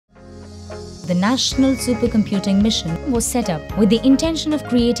the National Supercomputing Mission was set up with the intention of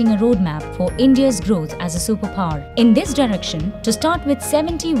creating a roadmap for India's growth as a superpower. In this direction, to start with,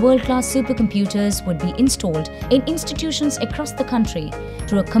 70 world-class supercomputers would be installed in institutions across the country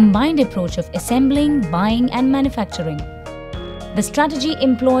through a combined approach of assembling, buying and manufacturing. The strategy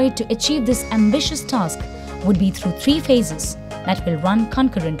employed to achieve this ambitious task would be through 3 phases that will run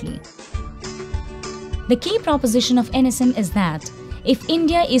concurrently. The key proposition of NSM is that if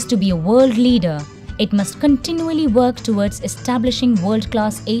India is to be a world leader, it must continually work towards establishing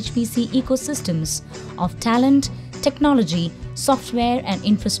world-class HPC ecosystems of talent, technology, software and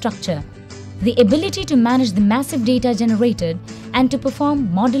infrastructure. The ability to manage the massive data generated and to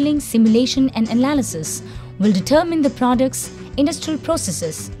perform modeling, simulation and analysis will determine the products, industrial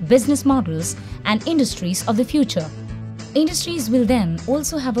processes, business models and industries of the future. Industries will then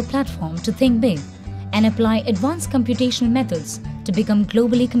also have a platform to think big and apply advanced computational methods to become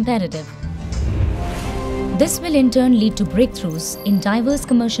globally competitive. This will in turn lead to breakthroughs in diverse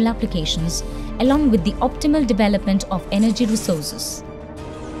commercial applications along with the optimal development of energy resources.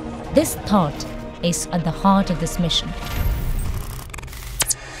 This thought is at the heart of this mission.